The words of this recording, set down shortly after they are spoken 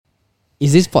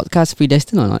Is this podcast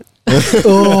predestined or not?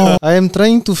 I am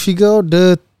trying to figure out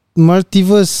the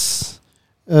multiverse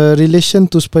relation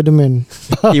to Spider-Man.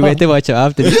 You better watch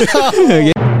out after this. Okay.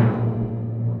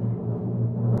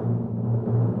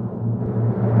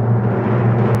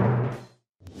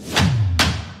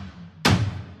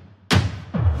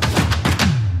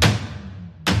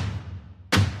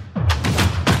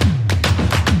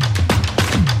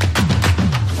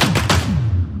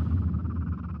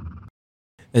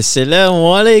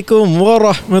 Assalamualaikum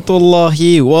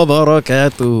warahmatullahi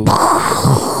wabarakatuh.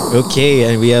 Okay,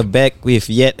 and we are back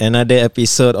with yet another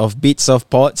episode of Beats of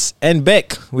Pots, and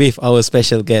back with our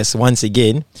special guest once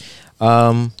again.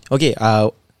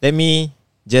 Let me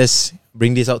just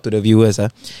bring this out to the viewers.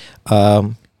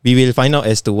 We will find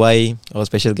out as to why our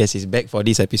special guest is back for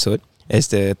this episode as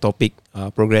the topic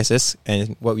progresses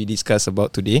and what we discuss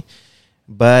about today.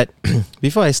 But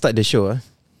before I start the show,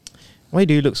 why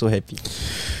do you look so happy?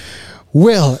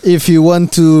 Well, if you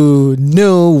want to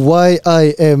know why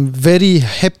I am very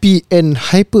happy and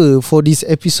hyper for this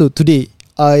episode today,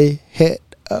 I had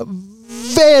a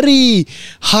very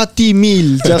hearty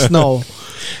meal just now.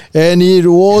 And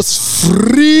it was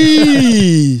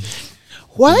free.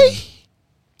 Why?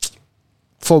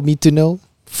 For me to know,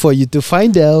 for you to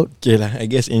find out. Okay lah,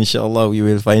 I guess inshallah we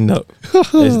will find out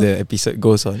as the episode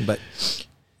goes on. But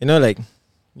you know, like,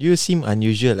 you seem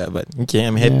unusual lah, but okay,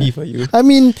 I'm happy for you. I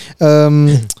mean,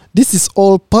 this is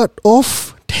all part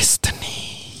of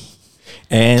destiny.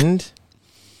 And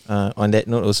on that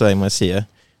note also, I must say,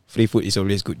 free food is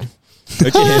always good.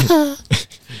 Okay.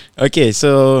 Okay,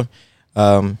 so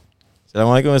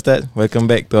Assalamualaikum Ustaz. Welcome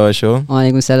back to our show.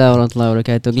 Waalaikumsalam warahmatullahi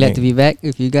wabarakatuh. Glad to be back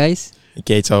with you guys.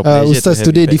 Okay, it's our pleasure. Ustaz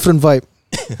today different vibe.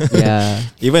 Yeah.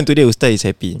 Even today Ustaz is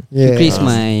happy. Yeah. Increase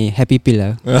my happy pill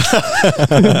lah.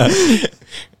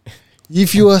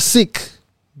 If you are sick,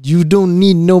 you don't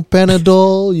need no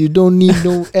Panadol, you don't need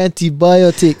no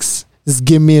antibiotics. Just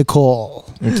give me a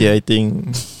call. Okay, I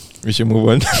think we should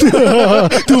move on.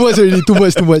 Too much already, too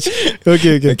much.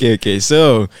 Okay.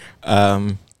 So,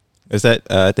 Ustaz,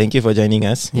 thank you for joining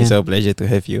us. It's our pleasure to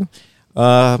have you.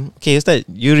 Okay, Ustaz,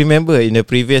 you remember in the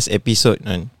previous episode,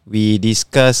 we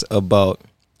discussed about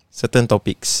certain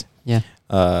topics. Yeah.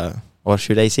 Or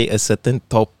should I say a certain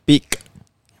topic?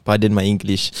 Pardon my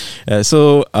English.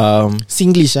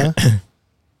 Singlish, huh?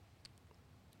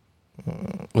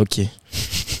 Okay.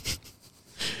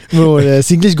 No,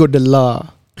 Singlish got the la.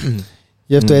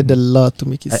 You have to add the la to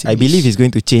make it Singlish. I believe it's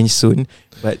going to change soon,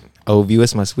 but our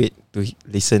viewers must wait to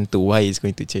listen to why it's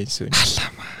going to change soon.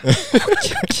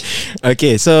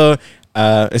 Okay, so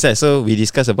we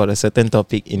discussed about a certain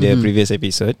topic in the previous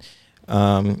episode,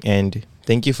 and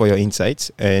thank you for your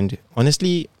insights. And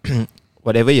honestly,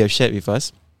 whatever you have shared with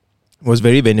us was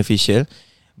very beneficial.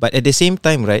 But at the same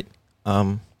time, right,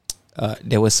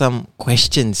 there were some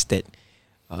questions that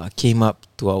came up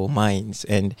to our minds,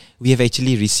 and we have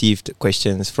actually received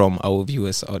questions from our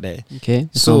viewers out there. Okay.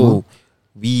 So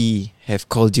we have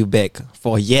called you back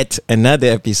for yet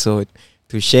another episode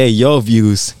to share your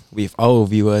views with our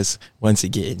viewers once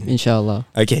again. Inshallah.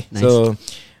 Okay, Nice. so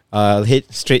I'll head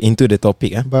straight into the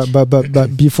topic.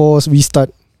 But before we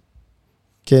start,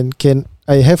 can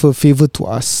I have a favor to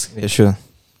ask? Yeah, sure.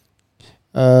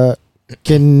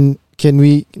 Can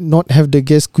we not have the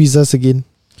guest quiz us again?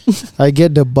 I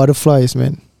get the butterflies,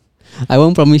 man. I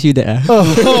won't promise you that. Oh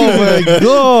my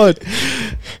god.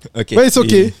 Okay, But it's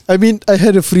okay. I mean, I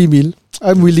had a free meal.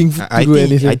 I'm willing to do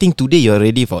anything. I think today you're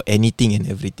ready for anything and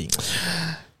everything.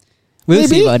 We'll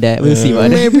see about that.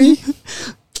 Maybe.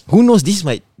 Who knows? This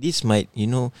might make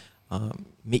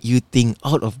you think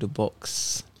out of the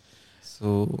box.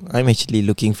 So I'm actually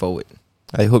looking forward.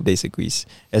 I hope there's a quiz,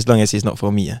 as long as it's not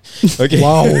for me. Okay.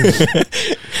 Wow.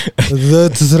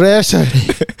 That's treasure.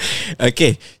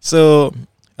 Okay. So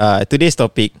today's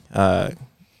topic.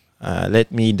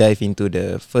 Let me dive into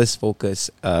the first focus,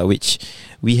 which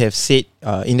we have said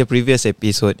in the previous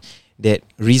episode that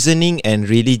reasoning and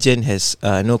religion has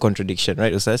no contradiction,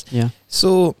 right, Ustaz? Yeah.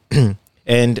 So,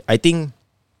 and I think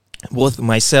both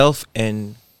myself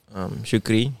and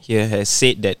Shukri here has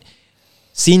said that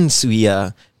since we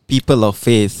are people of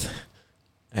faith,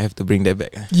 I have to bring that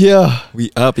back. Yeah.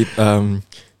 We are people.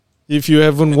 If you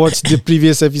haven't watched the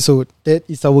previous episode, that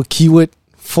is our keyword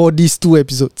for these two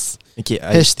episodes. Okay.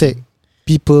 Hashtag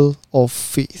people of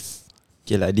faith.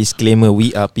 Okay lah. Disclaimer: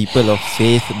 we are people of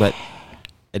faith, but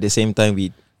at the same time,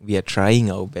 we are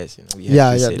trying our best. We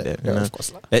have to say that. of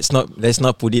course. Let's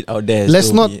not put it out there.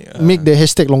 Let's not make the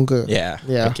hashtag longer. Yeah.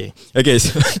 Yeah. Okay.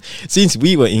 So since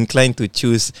we were inclined to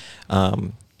choose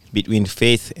between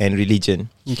faith and religion,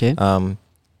 Okay.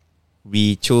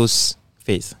 we chose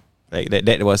faith. Like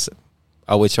that was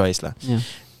our choice lah. Yeah.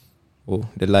 Oh,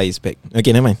 the lie is back.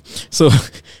 Okay, never mind. So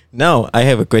now I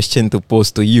have a question to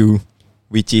pose to you,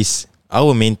 which is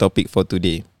our main topic for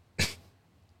today.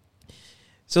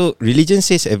 So religion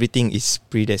says everything is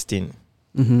predestined,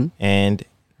 and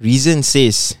reason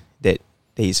says that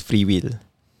there is free will.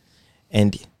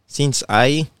 And since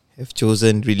I have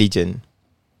chosen religion,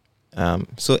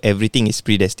 so everything is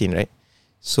predestined, right?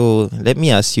 So let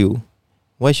me ask you,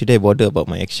 why should I bother about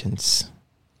my actions?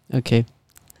 Okay.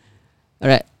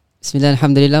 Alright. Bismillah,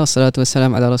 alhamdulillah, wassalatu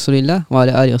wassalam ala rasulillah wa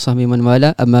ala alihi wa sahbihi man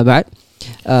wala, amma ba'd.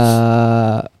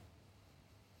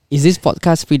 Is this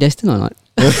podcast predestined or not?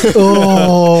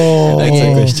 Oh, That's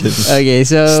a question. Okay,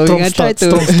 so Strong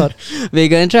start. we're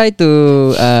gonna try to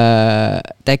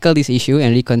tackle this issue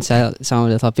and reconcile some of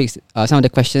the topics, some of the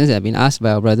questions that have been asked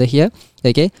by our brother here.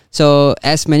 Okay, so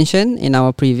as mentioned in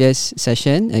our previous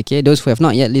session, okay, those who have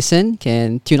not yet listened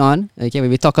can tune on. Okay, where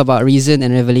we talk about reason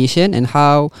and revelation and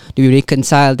how do we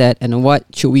reconcile that and what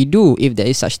should we do if there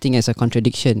is such thing as a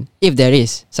contradiction, if there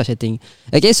is such a thing.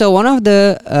 Okay, so one of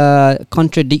the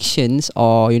contradictions,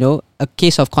 or a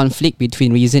case of conflict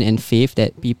between reason and faith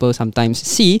that people sometimes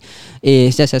see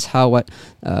is just as how what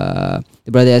the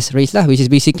brother has raised lah, which is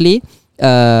basically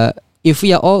if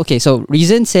we are all okay, so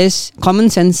reason says, common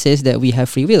sense says that we have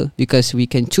free will because we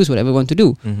can choose whatever we want to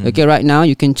do. Okay, right now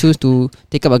you can choose to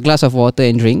take up a glass of water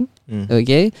and drink.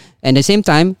 Okay, and at the same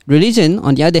time, religion,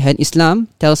 on the other hand, Islam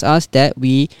tells us that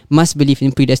we must believe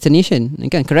in predestination.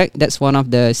 Okay, correct? That's one of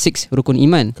the 6 rukun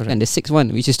iman, and the 6th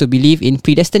one, which is to believe in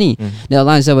predestiny. That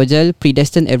Allah Azza wa Jal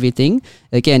predestined everything.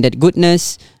 Okay, and that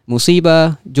goodness,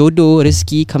 musibah, jodoh,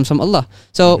 rezeki comes from Allah.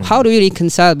 So how do we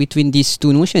reconcile between these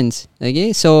two notions?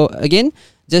 Okay, so again,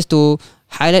 just to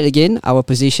highlight again our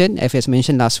position, as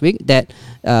mentioned last week, that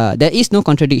there is no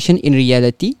contradiction in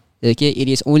reality. Okay, it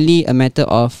is only a matter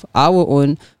of our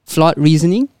own flawed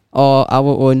reasoning or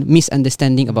our own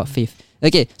misunderstanding about faith.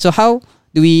 Okay, so how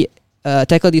do we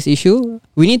tackle this issue?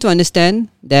 We need to understand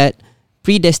that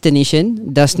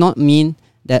predestination does not mean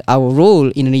that our role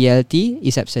in reality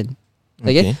is absent.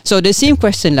 Okay, so the same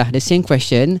question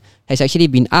has actually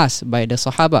been asked by the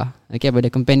Sahaba, okay, by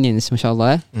the companions,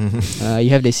 mashallah. You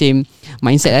have the same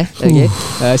mindset, okay.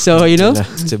 So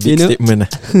it's a big statement.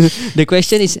 The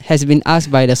question has been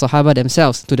asked by the Sahaba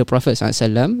themselves to the Prophet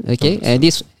ﷺ, okay, and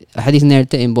this hadith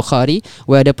narrated in Bukhari,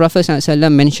 where the Prophet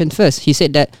ﷺ mentioned first, he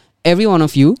said that every one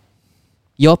of you,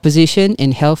 your position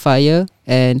in hellfire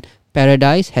and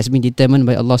paradise has been determined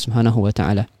by Allah subhanahu wa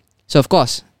ta'ala. So of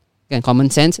course, and common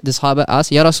sense, the Sahaba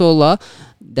asked, Ya Rasulullah,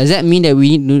 does that mean that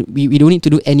we don't need to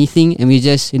do anything and we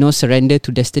just surrender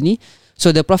to destiny?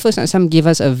 So the Prophet ﷺ gave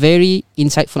us a very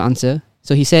insightful answer.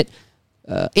 So he said,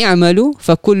 i'amalu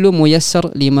fa kullu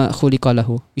muyassar lima khuliqa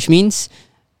lahu, which means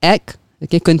act,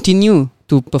 okay, continue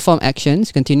to perform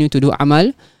actions, continue to do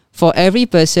amal, for every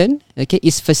person, okay,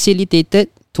 is facilitated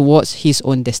towards his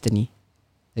own destiny.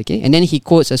 Okay, and then he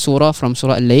quotes a surah from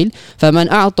Surah Al-Layl, فَمَنْ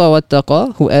أَعْطَى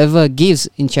وَاتَّقَى, whoever gives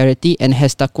in charity and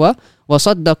has taqwa,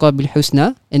 وَصَدَّقَ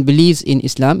بِالْحُسْنَى, and believes in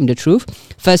Islam, in the truth,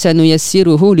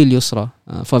 فَسَنُيَسِّرُهُ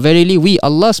لِلْيُسْرَى, for verily we,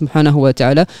 Allah subhanahu wa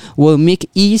ta'ala, will make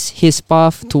ease his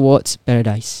path towards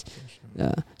paradise.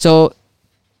 So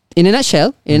in a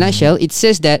nutshell, it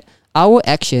says that our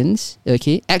actions,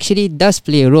 okay, actually does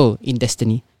play a role in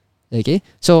destiny. Okay,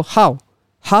 so how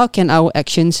can our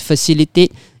actions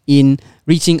facilitate in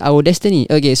reaching our destiny?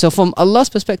 Okay, so from Allah's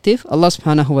perspective, Allah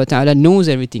subhanahu wa ta'ala knows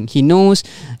everything. He knows,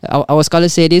 our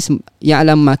scholars say this,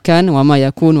 ya'lam makan wa ma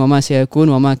yakun wa ma sayakun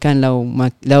wa ma kan law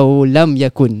lam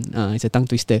yakun. It's a tongue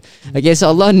twister. Okay, so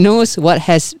Allah knows what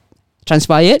has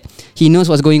transpired. He knows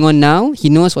what's going on now. He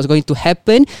knows what's going to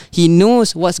happen. He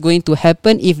knows what's going to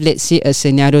happen if, let's say, a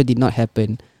scenario did not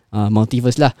happen.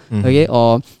 Multiverse lah, okay,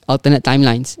 or alternate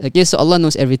timelines. Okay, so Allah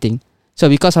knows everything. So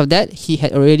because of that, He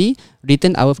had already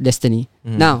written our destiny.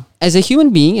 Now, as a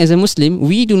human being, as a Muslim,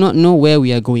 we do not know where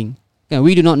we are going.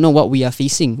 We do not know what we are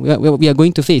facing, what we are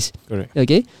going to face. Correct.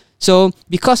 Okay, so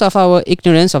because of our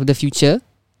ignorance of the future,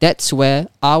 that's where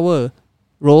our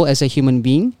role as a human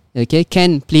being, okay,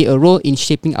 can play a role in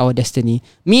shaping our destiny.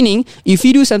 Meaning, if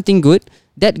we do something good,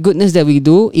 that goodness that we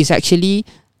do is actually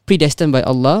predestined by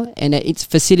Allah, and that it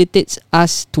facilitates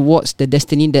us towards the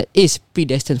destiny that is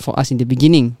predestined for us in the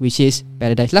beginning, which is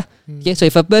paradise lah. Okay, so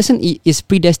if a person is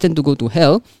predestined to go to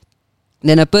hell,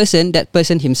 then that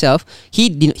person himself, he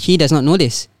does not know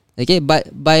this. Okay, but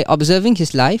by observing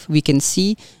his life, we can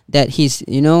see that he's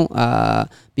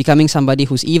becoming somebody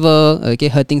who's evil. Okay,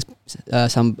 hurting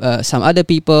some other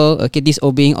people. Okay,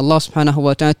 disobeying Allah Subhanahu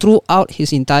wa Taala throughout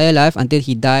his entire life until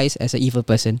he dies as an evil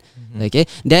person. Okay,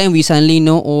 then we suddenly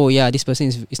know, oh yeah, this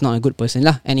person is not a good person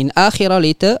lah. And in akhirah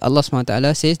later, Allah Subhanahu wa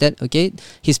Taala says that okay,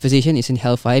 his position is in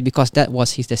hellfire because that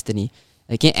was his destiny.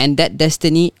 Okay, and that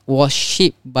destiny was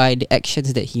shaped by the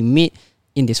actions that he made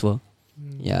in this world.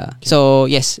 Yeah. Okay. So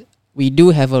yes, we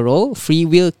do have a role. Free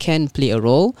will can play a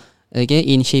role, okay,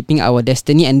 in shaping our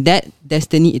destiny, and that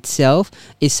destiny itself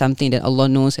is something that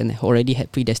Allah knows and already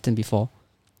had predestined before.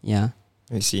 Yeah.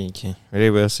 I see. Okay,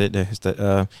 very well said there.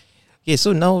 Okay,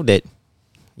 so now that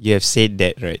you have said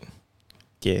that, right?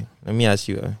 Okay, let me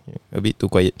ask you. A bit too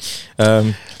quiet.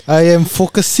 I am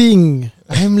focusing.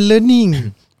 I am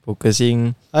learning.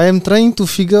 Focusing. I am trying to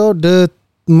figure out the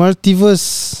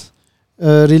multiverse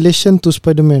relation to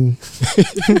Spider-Man.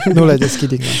 No lah, just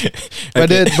kidding.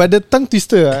 Okay. But the tongue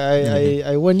twister,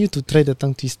 I want you to try the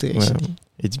tongue twister actually.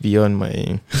 Well, it's beyond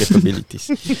my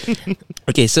capabilities.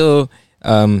 Okay, so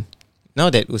now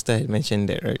that Ustaz had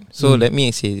mentioned that, right? So let me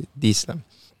say this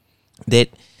that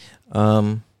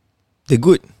the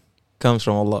good comes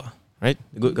from Allah, right?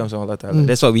 The good comes from Allah Ta'ala.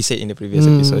 That's what we said in the previous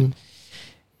episode.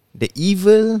 The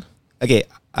evil, okay,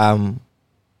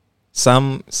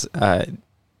 some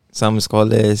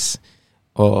scholars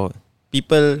or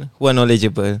people who are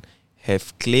knowledgeable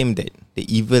have claimed that the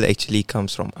evil actually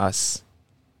comes from us,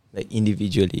 like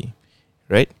individually,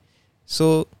 right?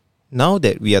 So now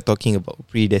that we are talking about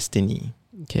predestiny,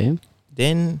 okay,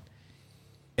 then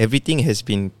everything has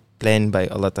been planned by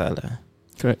Allah Ta'ala.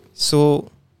 correct. So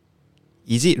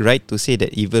is it right to say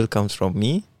that evil comes from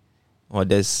me, or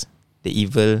does the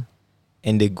evil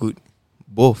and the good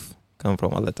both come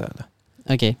from Allah Ta'ala?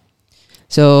 Okay.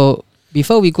 So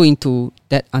before we go into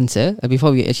that answer,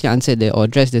 before we actually answer or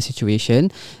address the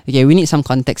situation, okay, we need some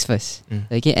context first.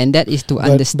 Okay, and that is to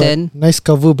understand. But nice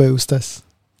cover by Ustaz.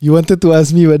 You wanted to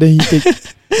ask me whether he take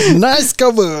nice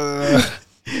cover.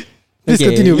 Please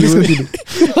continue.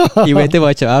 You better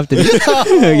watch out after this.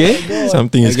 Okay,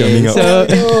 something is coming up.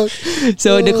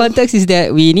 So the context is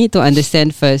that we need to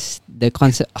understand first the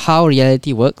concept, how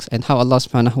reality works, and how Allah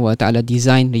Subhanahu wa Taala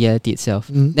designed reality itself.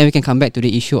 Then we can come back to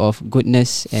the issue of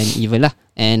goodness and evil lah,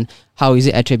 and how is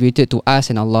it attributed to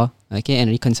us and Allah. Okay, and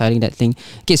reconciling that thing.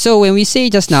 Okay, so when we say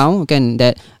just now, again,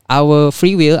 that our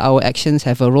free will, our actions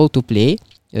have a role to play.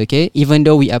 Okay, even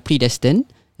though we are predestined.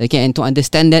 Okay, and to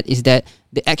understand that is that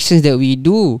the actions that we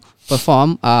do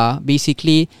perform are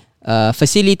basically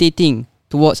facilitating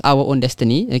towards our own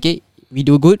destiny. Okay, we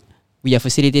do good, we are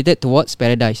facilitated towards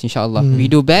paradise, inshallah. We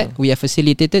do bad, we are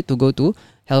facilitated to go to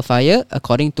hellfire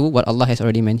according to what Allah has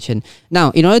already mentioned.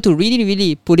 Now, in order to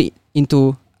really put it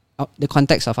into the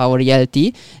context of our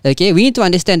reality, okay, we need to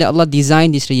understand that Allah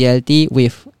designed this reality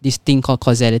with this thing called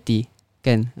causality.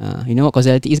 Kan? You know what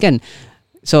causality is, kan?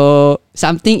 So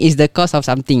something is the cause of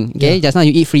something. Okay, just now you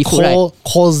eat free food, right?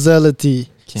 Causality.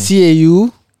 Okay.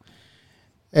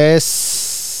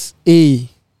 CAUSALITY.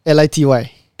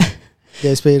 Did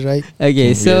I spell it right?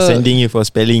 Okay, We are sending you for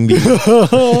spelling bee.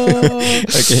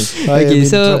 Okay. Okay,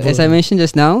 so as I mentioned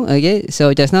just now, okay,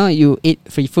 so just now you ate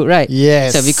free food, right?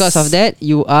 Yes. So because of that,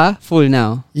 you are full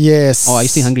now. Yes. Or are you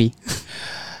still hungry?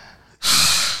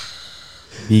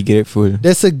 Be grateful.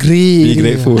 There's a grey Be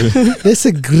grateful. There's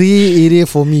a grey area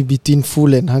for me between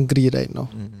full and hungry right now.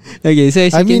 Okay, so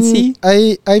as you can see,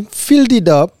 I filled it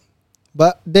up,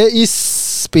 but there is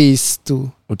space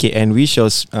too. Okay, and we shall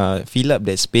fill up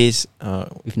that space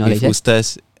With knowledge, with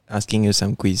Ustaz asking you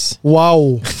some quiz.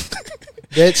 Wow.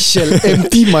 That shall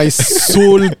empty my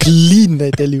soul clean,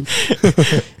 I tell you.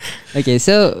 okay,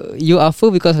 so you are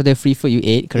full because of the free food you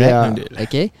ate, correct? Yeah.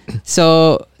 Okay,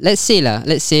 so let's say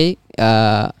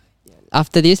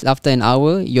after an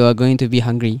hour, you are going to be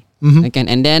hungry. Okay,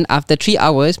 and then after 3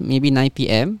 hours, maybe 9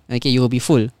 p.m, okay, you will be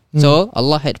full. So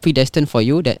Allah had predestined for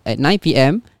you that at 9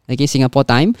 p.m, okay, Singapore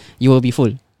time, you will be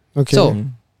full. Okay. So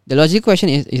the logical question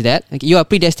is that okay, you are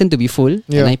predestined to be full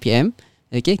at 9 p.m.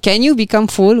 Okay, can you become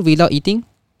full without eating?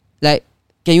 Like,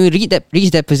 can you reach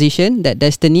that position, that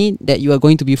destiny that you are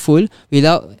going to be full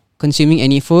without consuming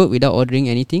any food, without ordering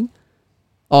anything?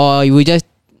 Or you will just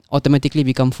automatically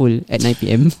become full at 9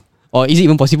 p.m? Or is it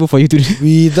even possible for you to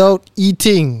Without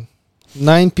eating,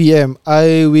 9 p.m,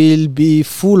 I will be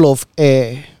full of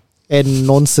air and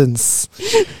nonsense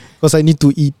because I need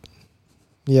to eat.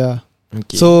 Yeah.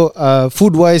 Okay. So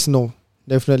food wise, no,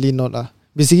 definitely not lah.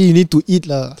 Basically, you need to eat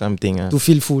lah Something to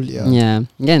feel full. Yeah. Yeah.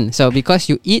 Again, so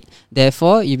because you eat,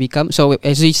 therefore you become. So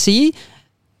as we see,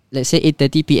 let's say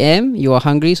 8:30 p.m. you are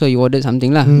hungry, so you ordered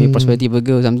something lah, maybe prosperity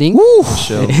burger or something.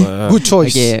 Good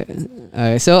choice. Okay.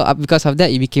 So because of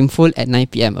that, you became full at 9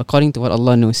 p.m. according to what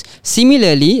Allah knows.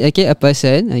 Similarly, okay, a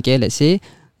person, okay, let's say,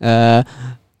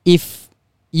 if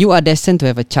you are destined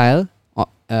to have a child,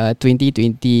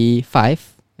 2025,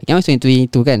 okay,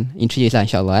 2022 kan, in 3 years lah,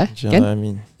 insyaAllah. InsyaAllah,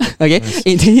 amin. Okay,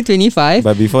 in 2025.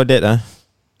 But before that,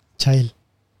 Child.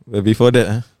 But before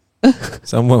that,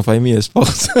 someone find me a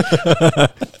spouse.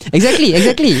 Exactly.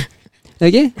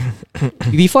 Okay.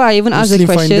 Before I even ask the Muslim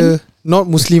question, Finder, not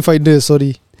Muslim Finder.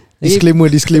 Sorry. Disclaimer.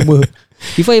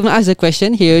 before I even ask the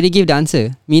question, he already give the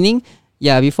answer. Meaning,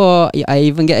 yeah, before I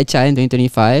even get a child in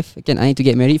 2025, I need to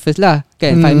get married first lah.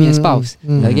 Find me a spouse.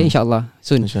 Okay, insyaAllah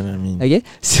soon. InsyaAllah, amin. Okay,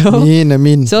 so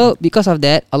Amin. so because of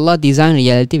that, Allah designed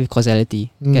reality with causality.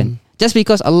 Just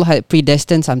because Allah had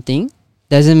predestined something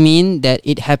doesn't mean that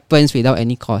it happens without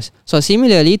any cause. So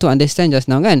similarly, to understand just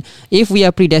now kan, if we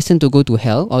are predestined to go to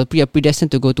hell or we are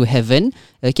predestined to go to heaven,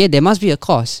 okay, there must be a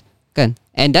cause kan,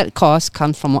 and that cause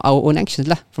comes from our own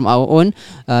actions lah, from our own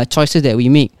choices that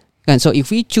we make kan. So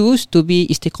if we choose to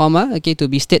be istiqamah, okay, to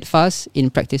be steadfast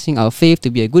in practicing our faith, to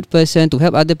be a good person, to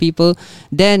help other people,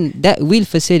 then that will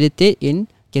facilitate in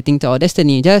getting to our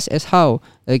destiny. Just as how,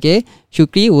 okay,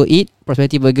 Shukri will eat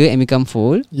prosperity burger and become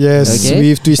full. Yes, okay,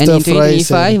 with twister and in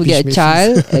fries 2025 we get a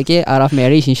child, okay, out of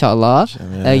marriage, insyaAllah.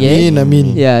 Okay.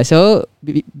 Amin. Yeah, so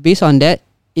based on that,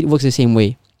 it works the same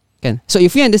way. Kan? So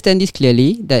if we understand this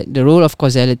clearly, that the role of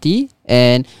causality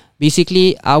and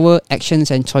basically our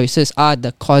actions and choices are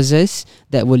the causes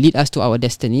that will lead us to our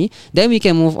destiny, then we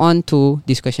can move on to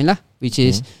this question lah, which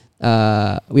is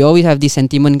we always have this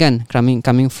sentiment kan,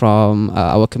 coming from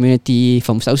our community,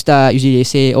 from ustaz-ustaz. Usually they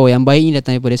say, oh, yang baik ni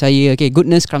datang daripada saya, okay,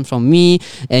 goodness comes from me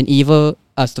and evil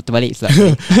terbalik lah.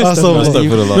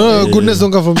 No, goodness don't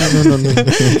come from me. No.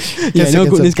 No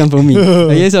goodness comes from me.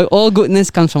 Okay, so all goodness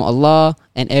comes from Allah,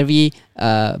 and every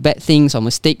bad things or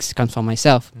mistakes comes from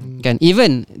myself. Kan?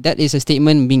 Even that is a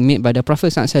statement being made by the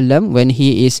Prophet SAW when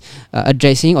he is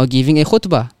addressing or giving a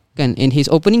khutbah. Kan, in his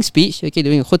opening speech, okay,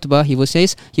 during khutbah, he will say,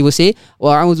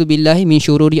 wa a'udzu billahi min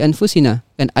syururi anfusina,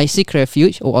 and I seek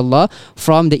refuge, O Allah,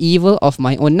 from the evil of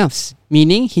my own nafs.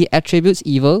 Meaning he attributes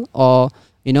evil or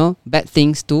bad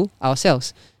things to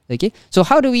ourselves. Okay, so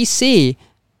how do we say?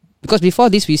 Because before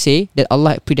this we say that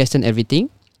Allah predestined everything,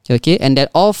 okay, and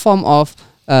that all form of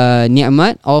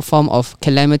ni'mat, all form of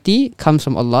calamity comes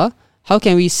from Allah. How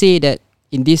can we say that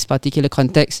in this particular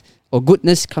context, or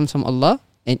goodness comes from Allah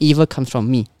and evil comes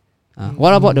from me?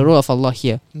 What about the role of Allah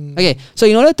here? Okay, so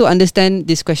in order to understand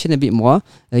this question a bit more,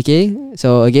 okay,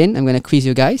 so again, I'm going to quiz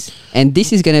you guys, and this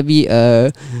is going to be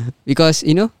because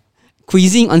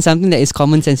quizzing on something that is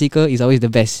commonsensical is always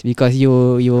the best, because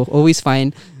you always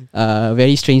find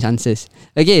very strange answers.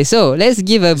 Okay, so let's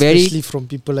give a especially from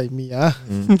people like me, out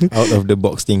of the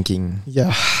box thinking. Yeah.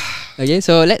 Okay,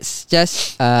 so let's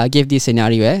just give this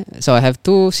scenario. So I have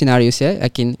 2 scenarios here. I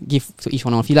can give to each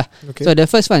one of you lah. Okay. So the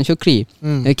first one, Shukri.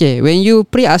 Okay, when you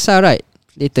pray asar, right,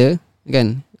 later,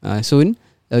 again, soon,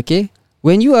 okay,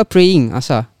 when you are praying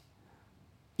asar,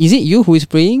 is it you who is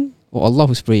praying or Allah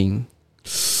who's praying?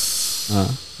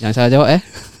 Jangan salah jawab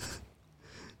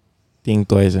Think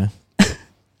twice.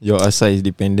 Your asar is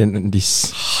dependent on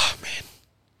this. Man,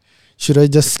 should I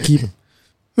just skip?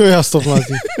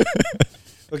 Astaghfirullahaladzim.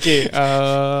 Okay.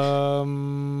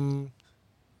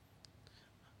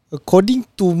 According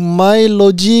to my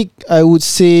logic, I would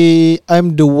say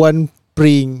I'm the one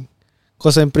praying,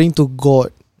 because I'm praying to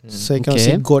God. So I can't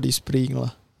say God is praying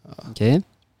lah. Okay.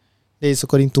 That is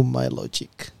according to my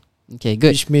logic. Okay,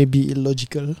 good. Which may be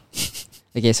illogical.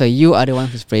 Okay, so you are the one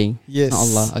who's praying, Yes. not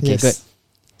Allah. Okay, yes. good.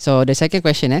 So the second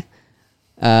question,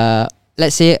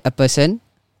 let's say a person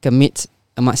commits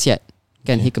a maksiat,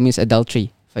 he commits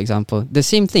adultery, for example. The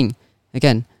same thing,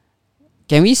 again,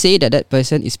 can we say that that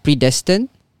person is predestined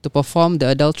to perform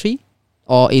the adultery,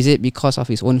 or is it because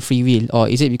of his own free will, or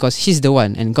is it because he's the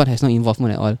one and God has no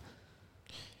involvement at all?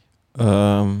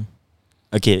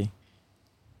 Okay,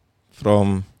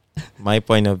 from my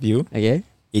point of view, Okay.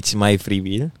 it's my free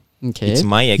will. Okay. It's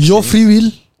my action. Your free will?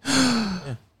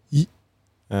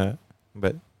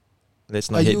 But let's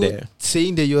Are not hit you there.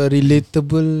 saying that you are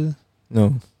relatable?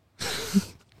 No.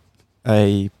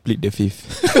 I plead the fifth.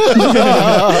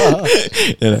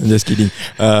 I'm just kidding.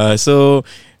 So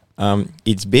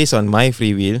it's based on my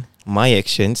free will, my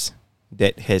actions,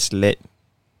 that has led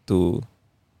to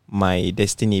my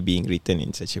destiny being written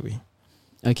in such a way.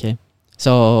 Okay.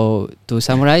 So to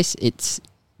summarize, it's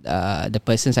the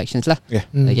person's actions lah. Yeah.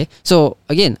 Okay. So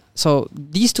again,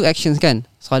 these 2 actions kan,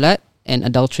 salat and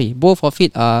adultery, both of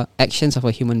it are actions of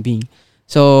a human being.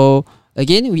 So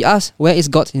again, we ask, where is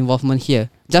God's involvement here?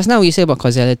 Just now we say about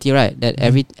causality, right? That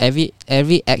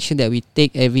every action that we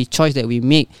take, every choice that we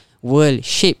make will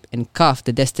shape and carve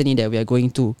the destiny that we are going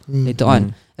to later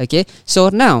on. Okay, so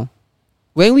now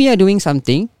when we are doing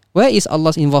something, where is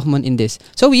Allah's involvement in this?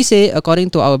 So we say, according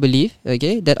to our belief,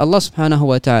 okay, that Allah subhanahu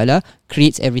wa ta'ala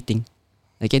creates everything.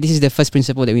 Okay, this is the first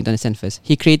principle that we need to understand first.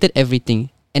 He created everything,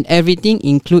 and everything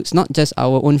includes not just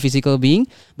our own physical being,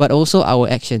 but also our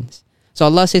actions. So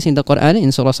Allah says in the Quran,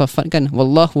 in Surah Safat kan,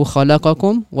 Wallahu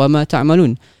khalaqakum wa ma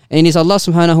ta'malun. And it is Allah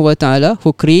subhanahu wa ta'ala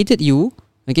who created you,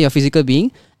 okay, your physical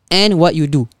being, and what you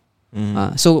do.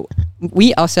 So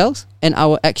we ourselves and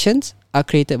our actions are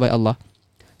created by Allah.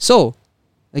 So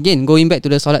again, going back to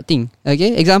the salat thing,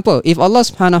 okay, example, if Allah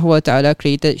subhanahu wa ta'ala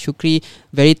created Shukri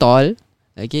very tall,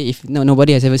 okay, if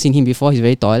nobody has ever seen him before, he's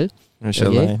very tall,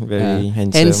 Mashallah, okay, very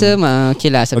handsome. Okay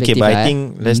lah, Okay, subjective but lah, I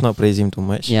think let's not praise him too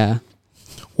much. yeah.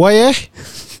 Why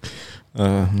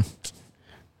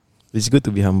It's good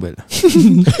to be humble.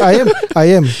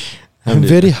 I am. I'm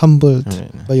very humbled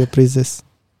by your praises.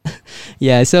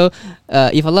 Yeah, so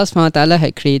if Allah subhanahu wa ta'ala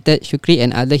had created Shukri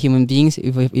and other human beings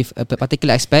with a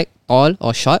particular aspect, tall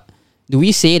or short, do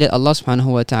we say that Allah subhanahu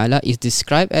wa ta'ala is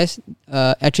described as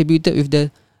attributed with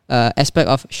the aspect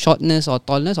of shortness or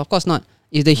tallness? Of course not.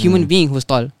 Is the human being who's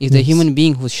tall? Is the human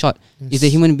being who's short? Is the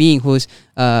human being who's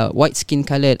white skin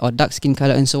colored or dark skin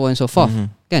colored, and so on and so forth?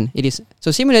 Kan? It is.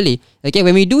 So similarly, okay,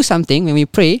 when we do something, when we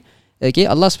pray, okay,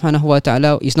 Allah subhanahu wa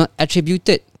ta'ala is not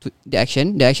attributed to the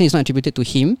action. The action is not attributed to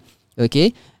him.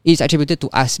 Okay, it is attributed to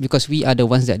us because we are the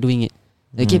ones that are doing it.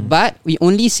 Okay, but we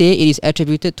only say it is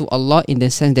attributed to Allah in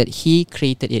the sense that He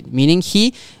created it, meaning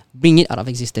He bring it out of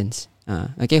existence.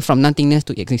 Okay, from nothingness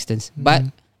to existence. But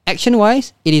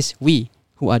action-wise, it is we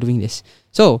who are doing this.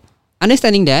 So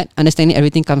understanding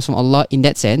everything comes from Allah in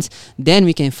that sense, then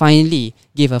we can finally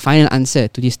give a final answer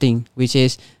to this thing, which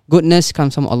is goodness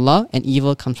comes from Allah and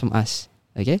evil comes from us.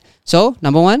 Okay, so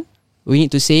number one, we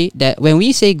need to say that when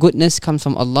we say goodness comes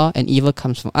from Allah and evil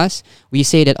comes from us, we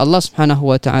say that Allah subhanahu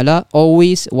wa ta'ala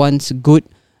always wants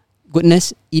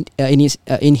goodness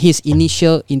in His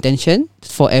initial intention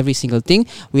for every single thing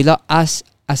without us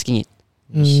asking it.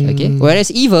 Okay,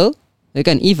 whereas evil,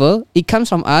 it comes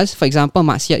from us. For example,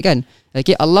 maksiat kan.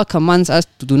 Okay, Allah commands us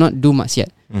to do not do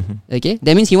maksiat. Okay,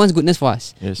 that means He wants goodness for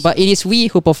us. Yes. But it is we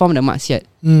who perform the maksiat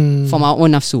from our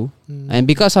own nafsu. And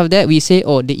because of that, we say,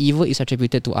 oh, the evil is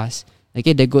attributed to us.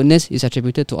 Okay, the goodness is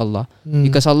attributed to Allah.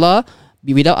 Because Allah,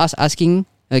 without us asking,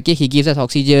 okay, He gives us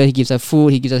oxygen, He gives us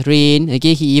food, He gives us rain.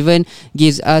 Okay, He even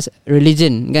gives us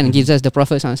religion, kan? Gives us the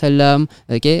Prophet SAW.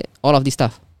 Okay, all of this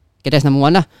stuff. Okay, that's number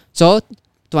one lah. So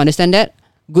to understand that,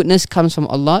 goodness comes from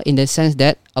Allah in the sense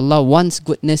that Allah wants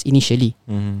goodness initially,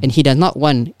 and He does not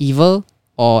want evil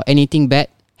or anything bad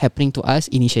happening to us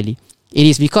initially. It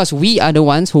is because we are the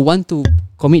ones who want to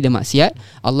commit the maksiat.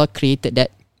 Allah created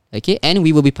that, okay, and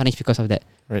we will be punished because of that.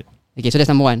 Right. Okay, so that's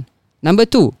number one. Number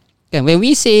two, okay, when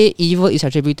we say evil is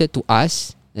attributed to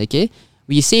us, okay,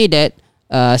 we say that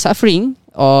suffering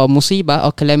or musibah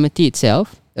or calamity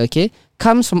itself, okay,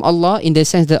 comes from Allah in the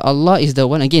sense that Allah is the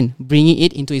one, again, bringing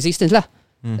it into existence lah.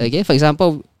 Okay, for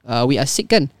example, we are sick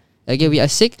kan. Okay, we are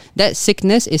sick. That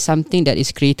sickness is something that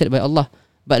is created by Allah.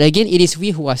 But again, it is we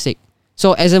who are sick.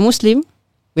 So as a Muslim,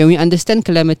 when we understand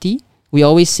calamity, we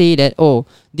always say that, oh,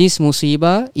 this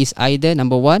musibah is either,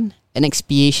 number one, an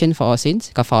expiation for our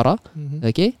sins, kafara.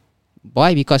 Okay,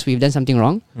 why? Because we've done something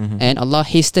wrong, and Allah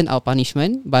hastened our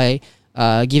punishment by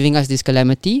giving us this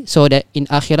calamity so that in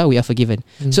akhirah we are forgiven.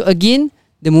 So again,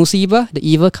 the musibah, the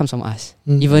evil comes from us,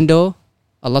 even though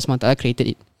Allah SWT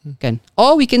created it. Kan?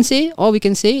 Or we can say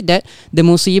that the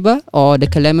musibah or the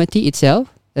calamity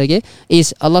itself, okay,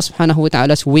 is Allah subhanahu wa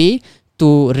ta'ala's way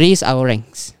to raise our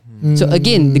ranks. So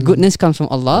again, the goodness comes from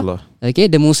Allah. Okay,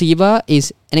 the musibah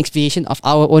is an expiation of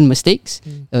our own mistakes.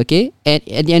 Okay, and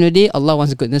at the end of the day, Allah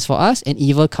wants goodness for us, and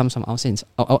evil comes from our sins,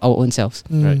 our own selves.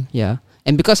 Right. Yeah.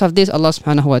 And because of this, Allah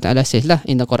subhanahu wa ta'ala says lah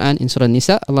in the Quran, in Surah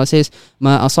Nisa, Allah says,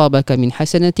 Ma asabaka min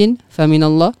hasanatin famin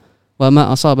Allah, wa ma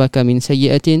asabaka min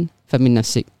sayyi'atin famin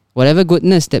nafsik. Whatever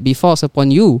goodness that befalls upon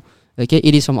you, okay,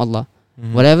 it is from Allah.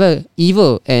 Whatever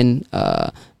evil and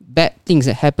bad things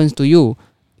that happens to you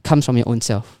comes from your own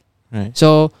self. Right.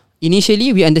 So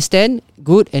initially we understand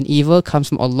good and evil comes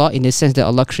from Allah in the sense that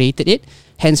Allah created it.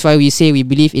 Hence why we say we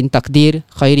believe in takdir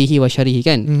khairihi wa syarihi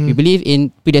kan. We believe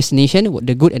in predestination,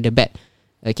 the good and the bad.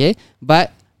 Okay,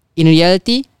 but in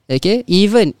reality, okay,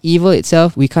 even evil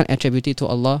itself we can't attribute it to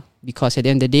Allah, because at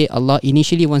the end of the day, Allah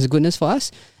initially wants goodness for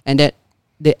us, and that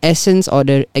the essence or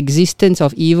the existence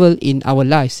of evil in our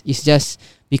lives is just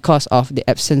because of the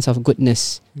absence of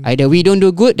goodness. Either we don't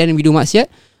do good, then we do maksiat,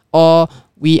 or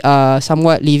we are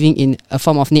somewhat living in a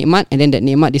form of nikmat, and then that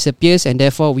nikmat disappears, and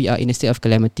therefore we are in a state of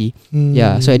calamity.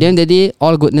 Yeah. So at the end of the day,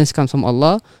 all goodness comes from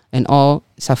Allah, and all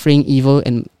suffering, evil,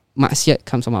 and maksiat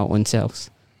comes from our own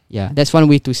selves. Yeah, that's one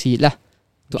way to see it lah.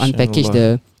 To unpackage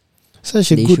the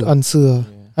such a the good issue. answer.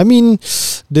 I mean,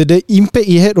 the impact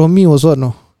it had on me was what?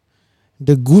 No,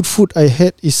 the good food I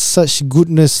had is such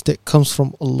goodness that comes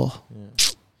from Allah.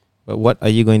 But what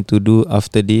are you going to do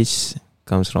after this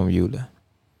comes from you lah.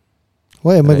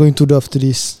 What am I Right. going to do after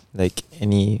this? Like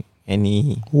any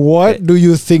What do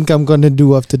you think I'm gonna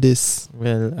do after this?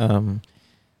 well,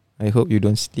 I hope you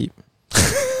don't sleep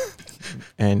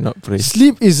and not pray.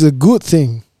 Sleep is a good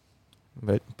thing.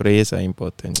 But prayers are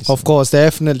important. Of course,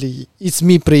 definitely. It's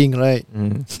me praying, right?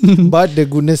 But the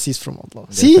goodness is from Allah.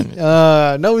 See?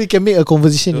 Definitely. Now we can make a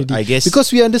conversation So already. I guess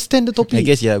Because we understand the topic. I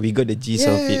guess we got the gist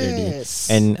of it already. Yes.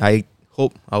 And I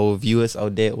hope our viewers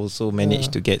out there also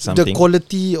manage to get something. the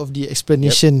quality of the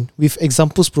explanation with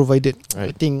examples provided.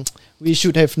 I Right. think we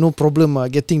should have no problem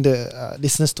getting the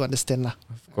listeners to understand lah.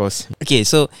 Of course. Okay,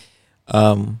 so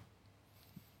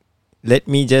let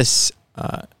me just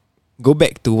go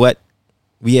back to what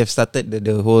we have started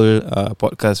the whole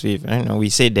podcast with. Right? We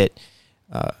said that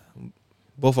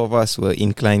both of us were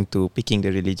inclined to picking the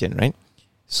religion, right?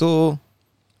 So,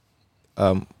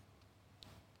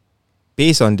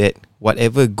 based on that,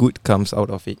 whatever good comes out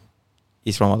of it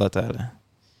is from Allah Ta'ala.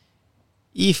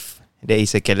 If there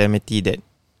is a calamity that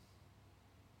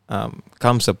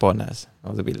comes upon us,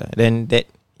 then that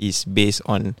is based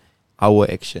on our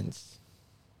actions.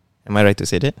 Am I right to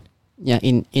say that? Yeah,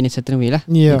 in a certain way lah.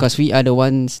 Yeah. Because we are the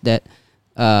ones that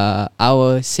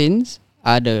our sins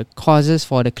are the causes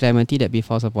for the calamity that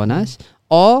befalls upon us,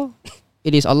 or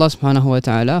it is Allah subhanahu wa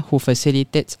ta'ala who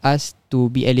facilitates us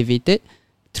to be elevated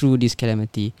through this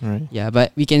calamity. Right. Yeah,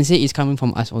 but we can say it's coming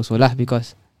from us also lah,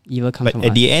 because evil comes But from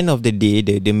at us. the end of the day,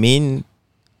 the main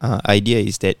idea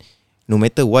is that no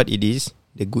matter what it is,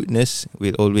 the goodness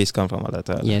will always come from Allah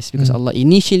Ta'ala. Yes, because Allah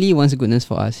initially wants goodness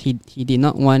for us. He did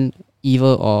not want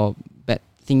evil or bad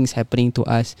things happening to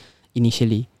us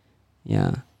initially.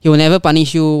 Yeah. He will never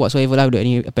punish you whatsoever lah without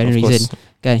any apparent Of reason. course.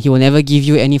 Kan? He will never give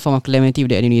you any form of calamity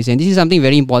without any reason. This is something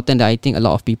very important that I think a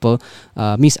lot of people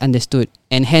misunderstood,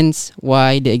 and hence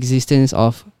why the existence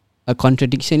of a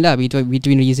contradiction lah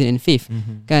between reason and faith.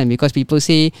 Kan? Because people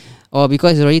say, oh,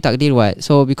 because it's already takdir what,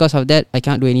 so because of that I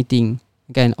can't do anything.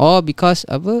 Kan? Or because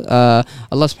Allah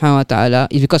subhanahu wa ta'ala,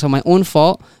 is because of my own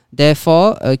fault,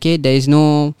 therefore there is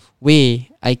no way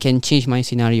I can change my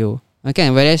scenario. Okay,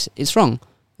 whereas it's wrong.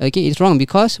 Okay, it's wrong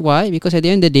because why? Because at the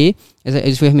end of the day,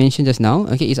 as we have mentioned just now,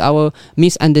 it's our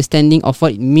misunderstanding of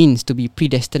what it means to be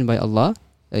predestined by Allah.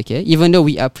 Okay, even though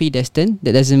we are predestined,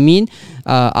 that doesn't mean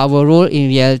our role in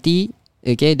reality,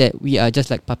 that we are just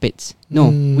like puppets.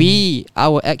 No,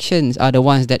 our actions are the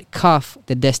ones that carve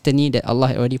the destiny that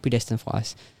Allah had already predestined for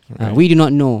us. Right. We do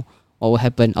not know what will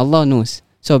happen. Allah knows.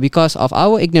 So because of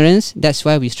our ignorance, that's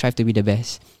why we strive to be the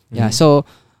best. Yeah. So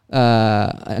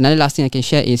another last thing I can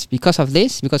share is because of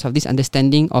this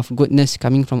understanding of goodness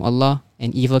coming from Allah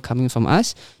and evil coming from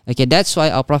us, that's why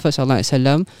our Prophet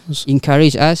ﷺ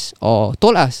encouraged us or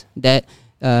told us that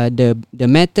the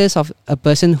matters of a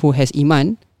person who has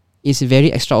iman is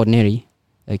very extraordinary.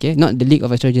 Okay, not the League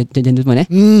of Extraordinary Gentlemen.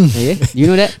 Okay, do you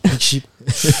know that? Cheap.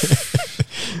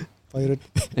 Pirate.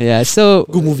 Yeah. So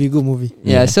Good movie.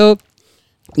 yeah. So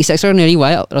it's extraordinary.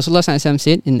 Why? Rasulullah SAW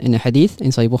said in a hadith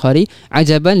in Sahih Bukhari,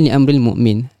 "Ajaban li amril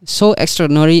mu'min." So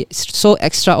extraordinary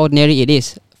it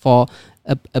is for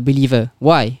a believer.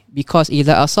 Why? Because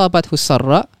إذا أصابته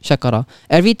السراء شكر.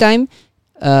 Every time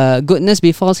goodness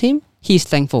befalls him, he is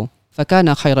thankful.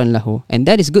 فكان خيرا له, and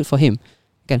that is good for him.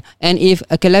 And if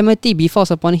a calamity befalls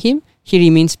upon him, he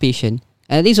remains patient,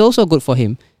 and it is also good for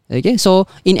him. Okay, so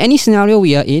in any scenario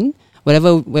we are in,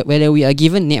 whether we are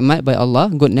given ni'mat by Allah,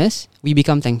 goodness, we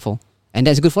become thankful, and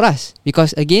that's good for us,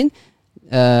 because again,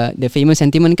 the famous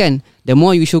sentiment kan, the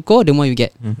more you syukur, the more you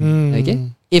get.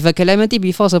 Okay, if a calamity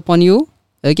befalls upon you,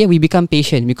 we become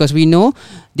patient, because we know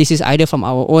this is either from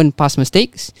our own past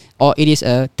mistakes, or it is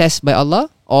a test by Allah,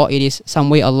 or it is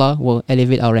some way Allah will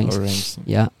elevate our ranks.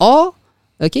 Yeah. Or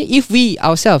if we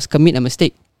ourselves commit a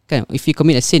mistake, if we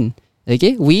commit a sin,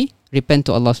 we repent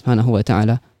to Allah subhanahu wa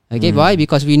ta'ala. Why?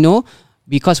 Because we know,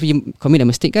 because we commit a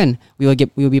mistake, we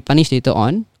will be punished later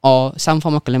on, or some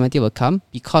form of calamity will come.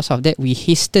 Because of that, we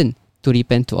hasten to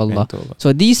repent to Allah.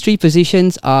 So these three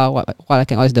positions are what I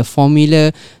can call as the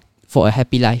formula for a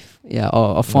happy life. Yeah,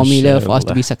 or a formula for us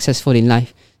to be successful in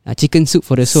life. Chicken soup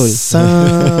for the soul.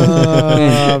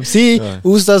 See,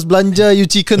 Ustaz belanja you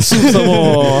chicken soup some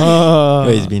more.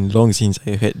 It's been long since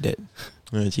I heard that.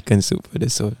 Chicken soup for the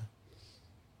soul.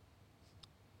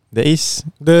 There is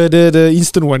The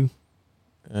instant one.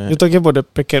 uh, You're talking about the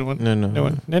packet one. no. That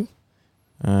one. Then?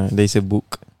 There is a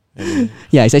book.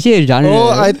 Yeah, it's actually a genre. Oh,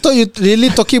 I thought you really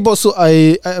talking about soup.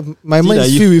 My mind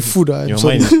is filled with food. I'm Your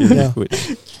sorry. mind is filled Yeah. with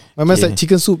food. My mind's Okay. like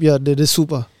chicken soup. Yeah, the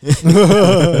soup.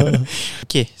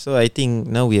 Okay, so I think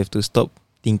now we have to stop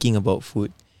thinking about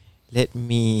food. Let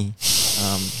me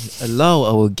allow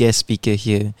our guest speaker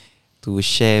here to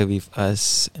share with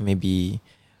us maybe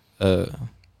a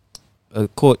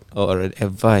quote or an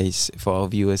advice for our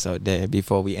viewers out there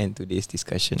before we end today's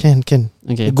discussion. Can.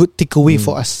 Okay. A good takeaway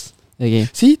for us. Okay.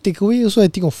 See, takeaway also I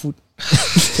think of food.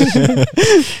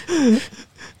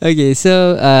 Okay,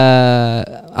 so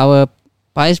our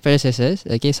pious predecessors,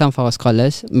 okay, some of our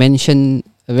scholars mention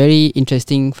a very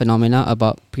interesting phenomena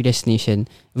about predestination,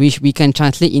 which we can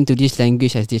translate into this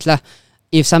language as this lah.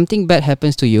 If something bad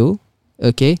happens to you,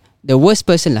 okay, the worst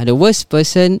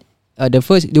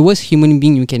human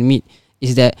being you can meet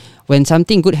is that when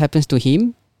something good happens to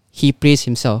him, he praise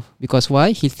himself. Because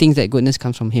why? He thinks that goodness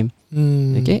comes from him.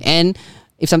 Okay, and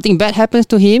if something bad happens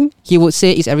to him, he would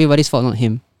say it's everybody's fault, not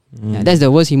him. Yeah, that's the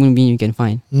worst human being you can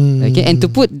find. Okay, and to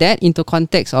put that into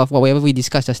context of whatever we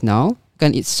discussed just now,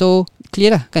 kan, it's so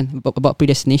clear lah, kan, about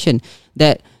predestination,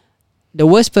 that the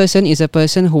worst person is a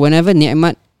person who whenever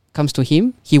ni'mat comes to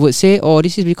him, he would say, oh,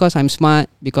 this is because I'm smart,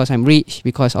 because I'm rich,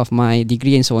 because of my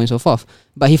degree and so on and so forth.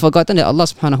 But he forgotten that Allah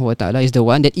subhanahu wa ta'ala is the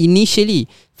one that initially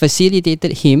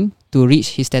facilitated him to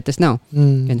reach his status now.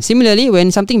 And similarly,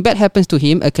 when something bad happens to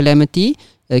him, a calamity,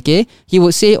 okay, he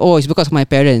would say, oh, it's because of my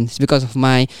parents, because of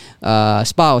my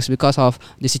spouse, because of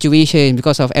the situation,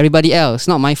 because of everybody else,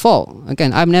 not my fault.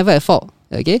 Again, I'm never at fault.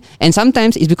 Okay, and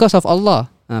sometimes it's because of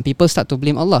Allah. People start to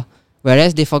blame Allah,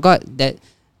 whereas they forgot that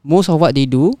most of what they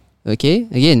do, okay,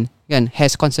 again,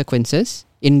 has consequences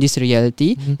in this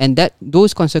reality, and that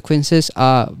those consequences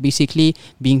are basically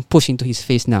being pushed into his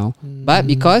face now. But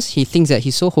because he thinks that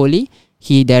he's so holy,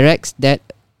 he directs that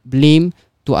blame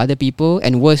to other people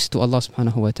and worse to Allah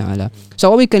subhanahu wa ta'ala. So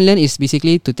what we can learn is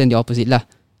basically to turn the opposite lah.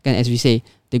 As we say,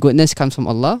 the goodness comes from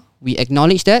Allah. We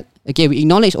acknowledge that. Okay, we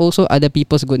acknowledge also other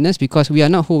people's goodness because we are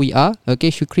not who we are. Okay,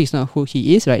 Shukri is not who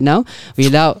he is right now.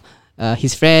 Without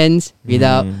his friends,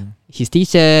 without his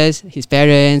teachers, his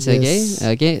parents. Yes.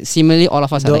 Okay. Similarly, all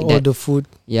of us are like that. The food.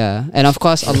 Yeah, and of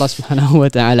course Allah subhanahu wa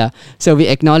ta'ala. So we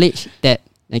acknowledge that,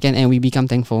 again, and we become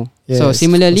thankful. Yes, So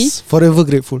similarly, forever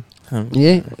grateful.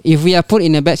 yeah, if we are put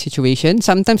in a bad situation,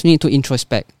 sometimes we need to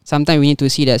introspect. Sometimes we need to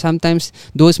see that sometimes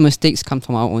those mistakes come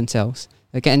from our own selves.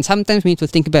 Okay, and sometimes we need to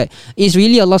think back. Is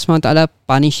really Allah subhanahu wa ta'ala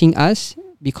punishing us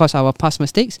because of our past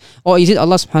mistakes? Or is it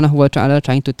Allah subhanahu wa ta'ala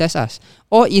trying to test us?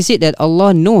 Or is it that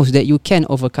Allah knows that you can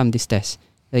overcome this test?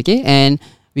 Okay, and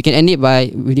we can end it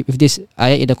with this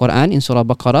ayat in the Quran in Surah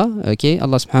Baqarah. Okay,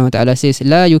 Allah subhanahu wa ta'ala says,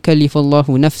 La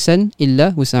yukallifullahu nafsan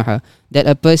illa wusaha.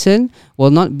 That a person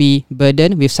will not be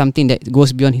burdened with something that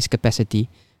goes beyond his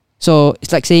capacity. So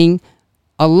it's like saying,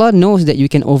 Allah knows that you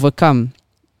can overcome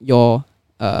your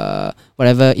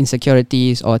whatever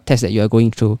insecurities or tests that you are going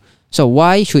through. So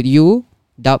why should you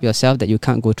doubt yourself that you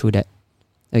can't go through that?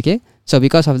 Okay, so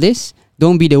because of this,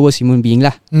 don't be the worst human being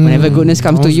lah. Whenever goodness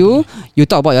comes to you, you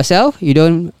talk about yourself, you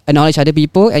don't acknowledge other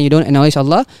people, and you don't acknowledge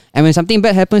Allah. And when something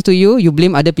bad happens to you, you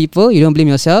blame other people, you don't blame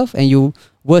yourself, and you,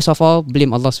 worst of all,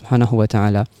 blame Allah subhanahu wa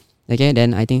ta'ala. Okay,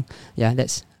 then I think, yeah,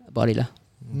 that's about it lah.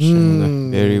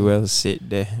 Very well said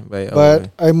there by But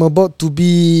I'm about to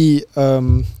be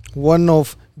one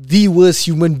of the worst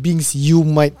human beings you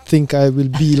might think I will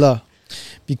be lah,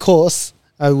 because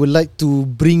I would like to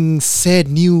bring sad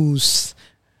news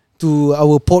to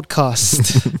our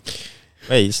podcast.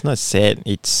 Well, it's not sad.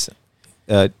 It's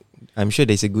I'm sure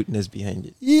there's a goodness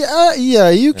behind it. Yeah,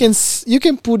 you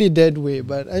can put it that way.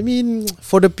 But I mean,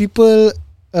 for the people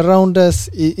around us,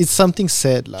 it's something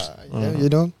sad lah. Yeah, you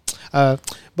know.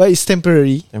 But it's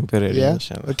temporary. Yeah.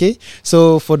 Inshallah. Okay.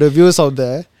 So for the viewers out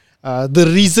there, the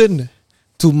reason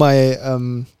to my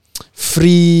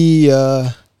free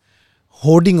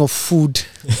hoarding of food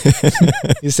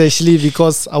is actually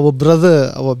because our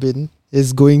brother, our bin,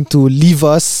 is going to leave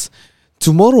us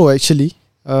tomorrow actually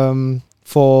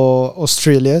for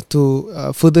Australia to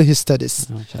further his studies.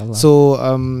 So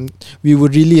we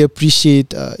would really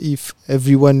appreciate if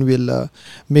everyone will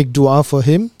make dua for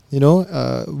him. You know,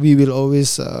 we will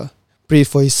always pray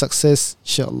for his success,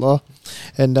 inshallah.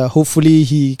 And hopefully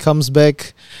he comes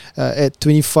back at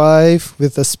 25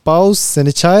 with a spouse and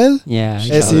a child. Yeah,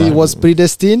 as he was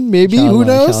predestined. Maybe, who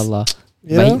knows?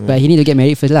 But he need to get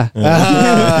married first lah.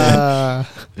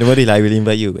 Don't worry, I will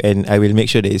invite you, and I will make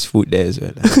sure there is food there as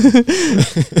well.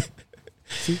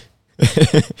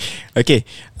 Okay,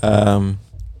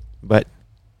 but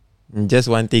just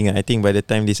one thing. I think by the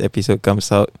time this episode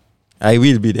comes out, I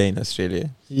will be there in Australia.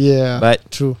 Yeah,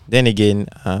 But true. then again,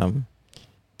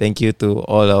 thank you to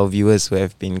all our viewers who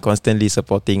have been constantly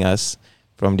supporting us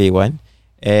from day one.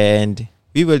 And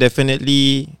we will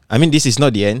definitely, I mean, this is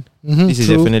not the end. This is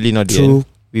definitely not the end.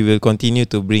 We will continue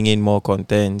to bring in more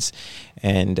contents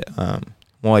and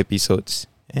more episodes.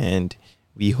 And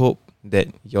we hope that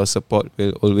your support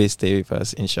will always stay with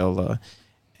us, inshallah.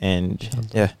 And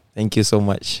yeah, thank you so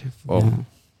much for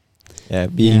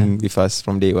being with us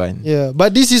from day one. Yeah,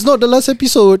 but this is not the last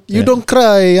episode. You don't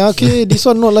cry. Okay, this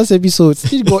one not last episode.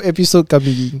 Still got episode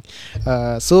coming.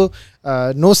 So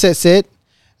no sad.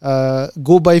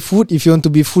 Go buy food if you want to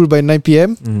be full by 9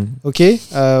 p.m. Okay,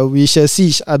 we shall see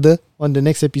each other on the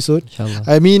next episode. Inshallah.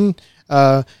 I mean,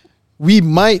 we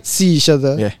might see each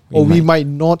other, we might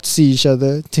not see each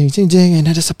other. Jeng,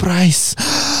 another surprise.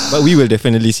 But we will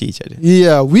definitely see each other.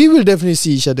 Yeah, we will definitely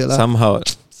see each other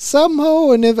Somehow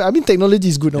or never. I mean, technology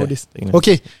is good nowadays.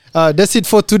 Okay, that's it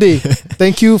for today.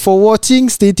 Thank you for watching.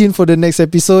 Stay tuned for the next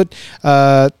episode.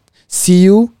 See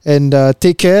you and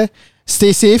take care.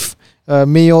 Stay safe.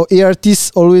 May your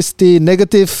ARTs always stay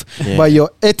negative, but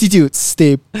your attitudes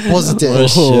stay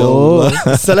positive.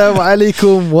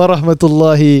 Assalamualaikum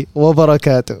warahmatullahi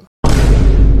wabarakatuh.